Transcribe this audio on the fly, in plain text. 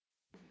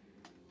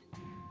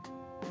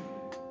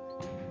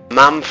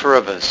Man for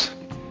Others.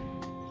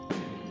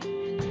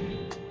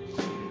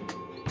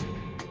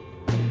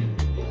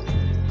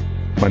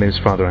 My name is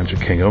Father Andrew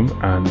Kingham,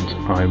 and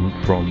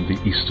I'm from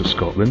the east of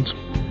Scotland.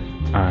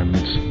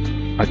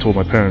 And I told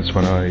my parents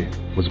when I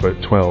was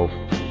about 12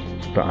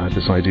 that I had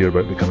this idea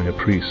about becoming a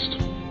priest.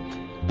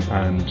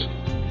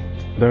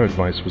 And their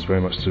advice was very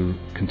much to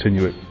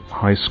continue at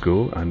high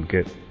school and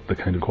get the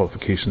kind of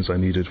qualifications I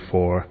needed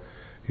for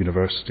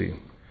university.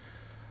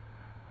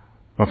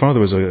 My father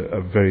was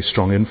a very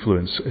strong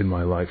influence in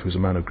my life. He was a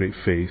man of great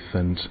faith,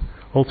 and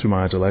all through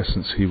my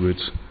adolescence he would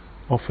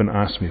often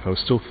ask me if I was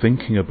still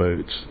thinking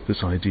about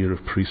this idea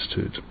of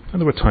priesthood.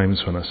 And there were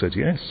times when I said,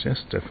 yes,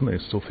 definitely, I'm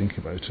still thinking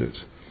about it.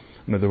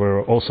 Now, there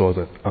were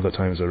also other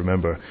times I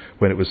remember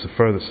when it was the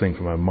furthest thing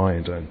from my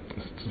mind. I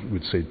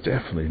would say,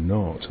 definitely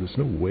not. There's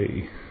no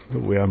way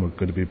I'm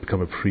going to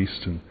become a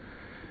priest. And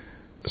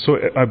so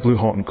I blew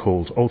hot and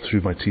cold all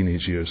through my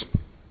teenage years.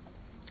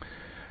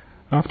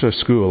 After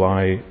school,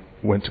 I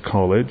went to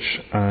college,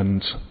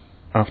 and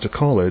after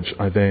college,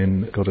 I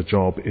then got a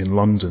job in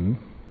London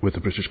with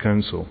the British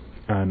Council.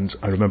 And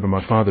I remember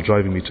my father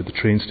driving me to the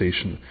train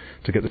station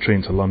to get the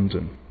train to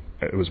London.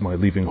 It was my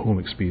leaving home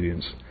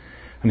experience.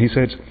 And he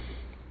said,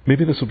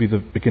 maybe this will be the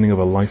beginning of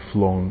a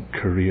lifelong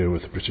career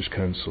with the British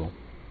Council.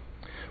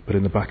 But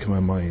in the back of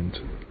my mind,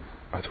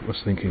 I was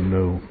thinking,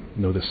 no,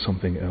 there's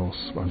something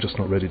else. I'm just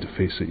not ready to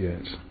face it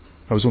yet.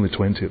 I was only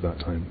 20 at that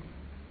time.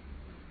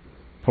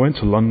 I went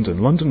to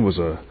London. London was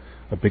a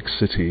big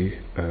city,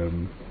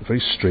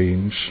 very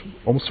strange,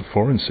 almost a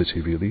foreign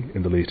city really,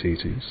 in the late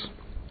 80s.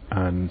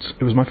 And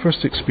it was my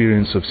first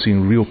experience of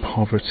seeing real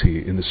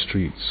poverty in the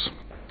streets.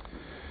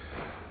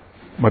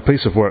 My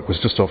place of work was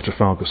just off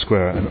Trafalgar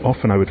Square, and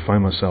often I would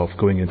find myself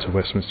going into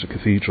Westminster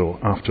Cathedral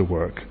after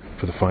work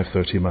for the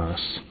 5:30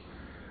 Mass.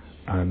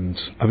 And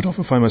I would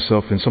often find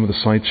myself in some of the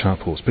side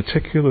chapels,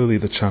 particularly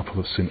the Chapel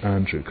of St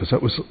Andrew, because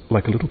that was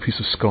like a little piece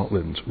of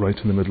Scotland right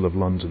in the middle of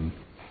London.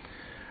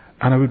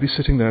 And I would be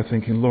sitting there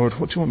thinking, Lord,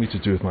 what do you want me to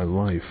do with my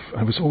life?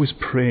 I was always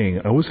praying.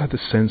 I always had the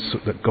sense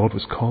that God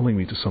was calling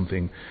me to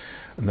something,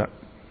 and that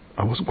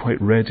I wasn't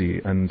quite ready,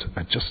 and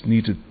I just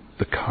needed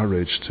the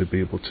courage to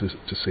be able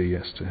to say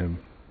yes to Him.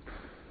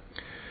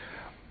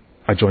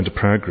 I joined a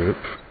prayer group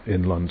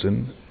in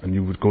London, and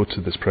you would go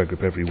to this prayer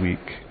group every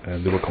week,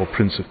 and they were called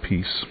Prince of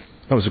Peace.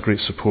 That was a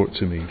great support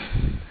to me.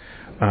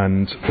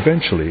 And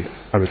eventually,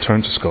 I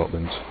returned to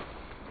Scotland,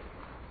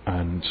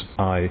 and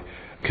I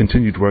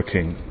continued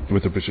working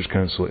with the British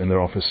Council in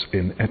their office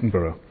in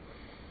Edinburgh.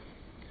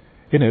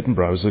 In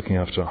Edinburgh, I was looking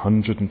after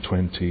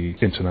 120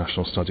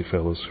 international study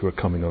fellows who were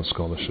coming on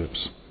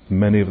scholarships.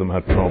 Many of them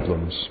had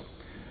problems.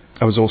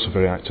 I was also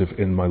very active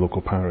in my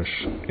local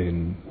parish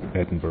in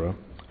Edinburgh.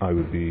 I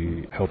would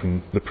be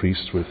helping the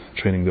priests with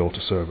training the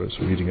altar servers,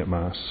 reading at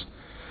Mass.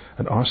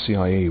 And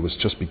RCIA was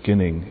just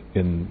beginning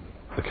in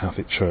the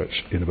Catholic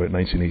Church in about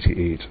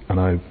 1988, and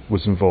I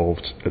was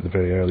involved at the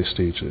very early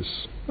stages,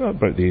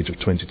 about the age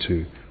of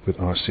 22, with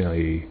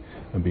RCIA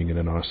and being in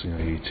an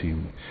RCIA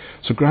team.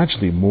 So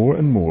gradually, more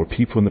and more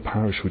people in the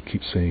parish would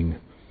keep saying,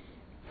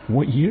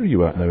 what year are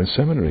you at now in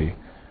seminary?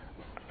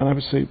 And I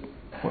would say,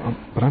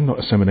 but I'm not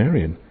a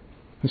seminarian.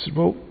 They said,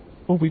 well,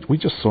 we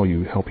just saw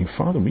you helping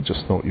Father, and we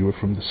just thought you were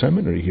from the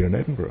seminary here in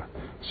Edinburgh.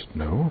 I said,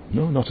 no,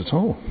 not at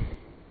all.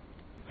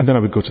 And then I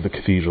would go to the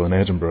cathedral in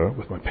Edinburgh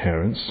with my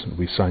parents, and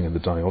we sang in the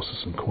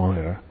diocesan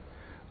choir,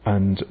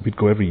 and we'd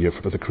go every year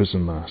for the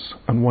Chrism Mass.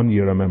 And one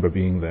year I remember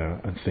being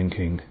there and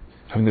thinking,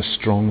 having this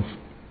strong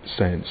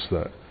sense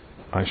that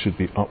I should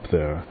be up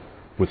there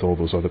with all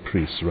those other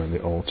priests around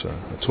the altar.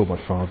 I told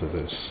my father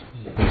this.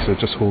 He said,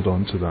 just hold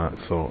on to that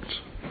thought.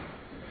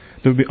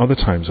 There would be other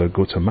times I'd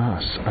go to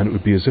Mass, and it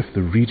would be as if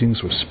the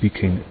readings were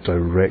speaking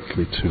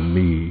directly to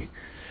me.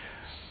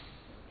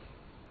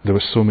 There were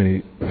so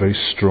many very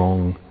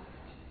strong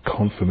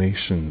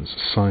confirmations,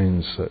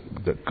 signs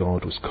that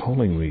God was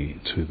calling me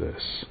to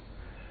this.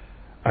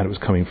 And it was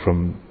coming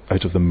from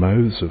out of the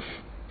mouths of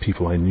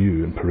people I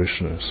knew and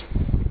parishioners.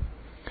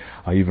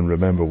 I even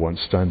remember once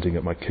standing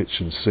at my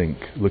kitchen sink,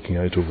 looking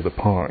out over the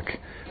park,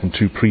 and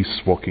two priests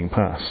walking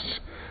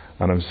past.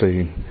 And I'm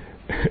saying,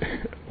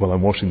 while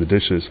I'm washing the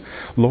dishes,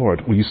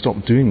 Lord, will you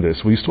stop doing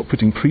this? Will you stop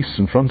putting priests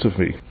in front of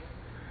me?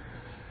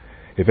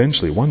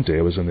 Eventually, one day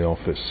I was in the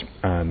office,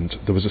 and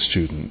there was a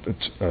student,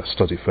 a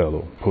study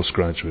fellow,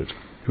 postgraduate,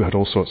 who had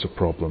all sorts of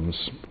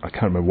problems. I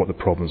can't remember what the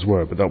problems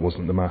were, but that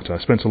wasn't the matter. I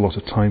spent a lot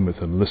of time with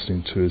him,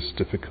 listening to his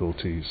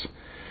difficulties.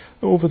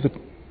 Over the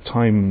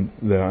time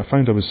there, I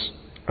found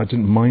I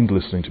didn't mind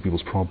listening to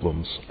people's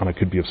problems, and I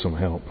could be of some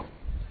help.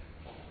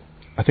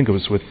 I think I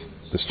was with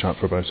this chap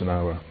for about an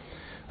hour,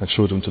 and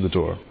showed him to the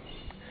door.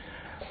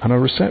 And our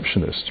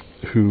receptionist,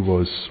 who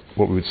was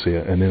what we would say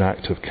an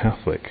inactive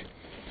Catholic,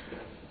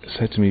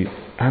 said to me,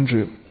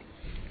 Andrew,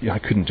 I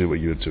couldn't do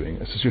what you were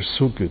doing. I said, you're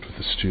so good with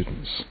the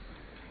students,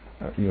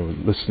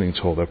 listening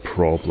to all their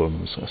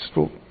problems. I said,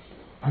 well,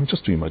 I'm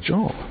just doing my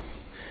job.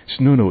 She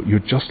said, no, you're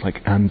just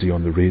like Andy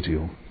on the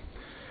radio.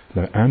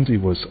 Now, Andy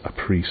was a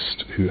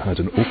priest who had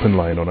an open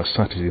line on a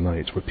Saturday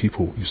night where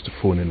people used to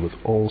phone in with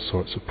all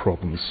sorts of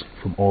problems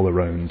from all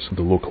around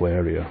the local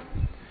area.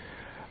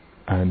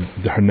 And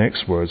her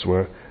next words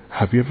were,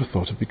 "Have you ever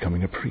thought of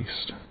becoming a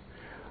priest?"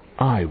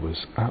 I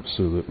was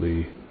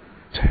absolutely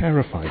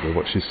terrified by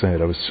what she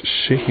said. I was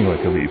shaking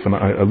like a leaf, and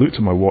I looked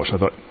at my watch and I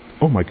thought,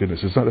 oh my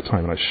goodness, is that the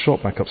time? And I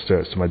shot back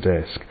upstairs to my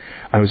desk.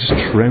 I was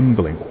just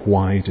trembling.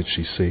 Why did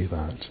she say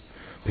that?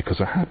 Because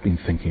I had been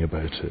thinking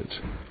about it.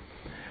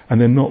 And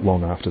then not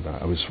long after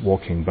that, I was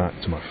walking back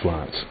to my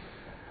flat,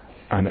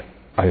 and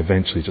I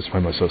eventually just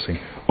found myself saying,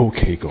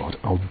 okay, God,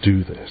 I'll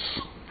do this.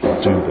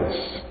 I'll do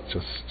this.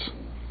 Just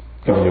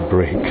give me a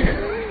break.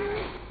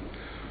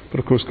 But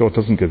of course, God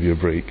doesn't give you a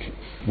break.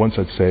 Once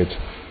I'd said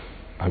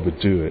I would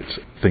do it,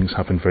 things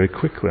happened very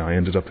quickly. I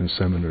ended up in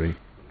seminary.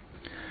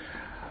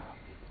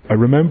 I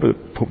remember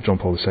Pope John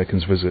Paul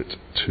II's visit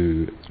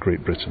to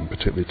Great Britain,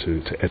 particularly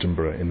to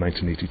Edinburgh in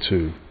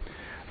 1982.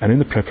 And in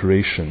the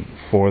preparation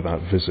for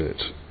that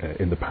visit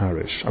in the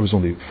parish, I was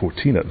only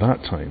 14 at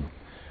that time,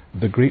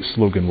 the great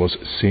slogan was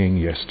saying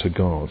yes to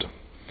God.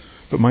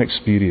 But my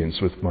experience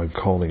with my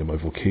calling and my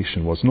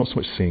vocation was not so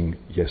much saying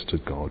yes to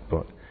God,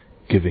 but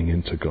giving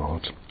in to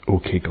God.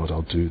 Okay, God,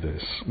 I'll do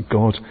this.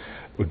 God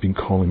had been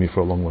calling me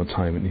for a long, long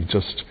time, and He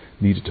just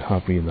needed to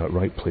have me in that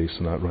right place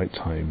and that right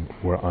time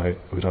where I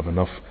would have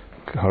enough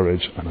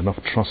courage and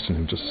enough trust in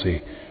Him to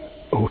say,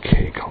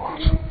 okay,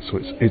 God. So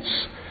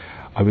it's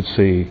I would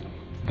say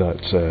that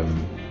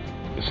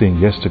saying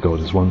yes to God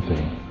is one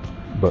thing,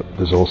 but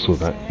there's also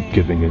that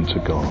giving in to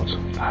God,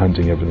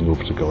 handing everything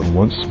over to God. And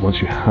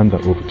once you hand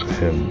that over to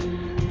Him,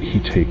 He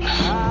takes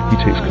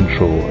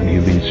control and He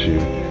leads you.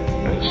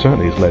 It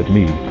certainly has led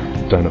me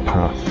down a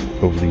path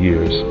over the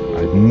years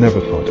I'd never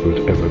thought I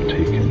would ever have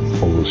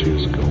taken all those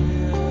years ago.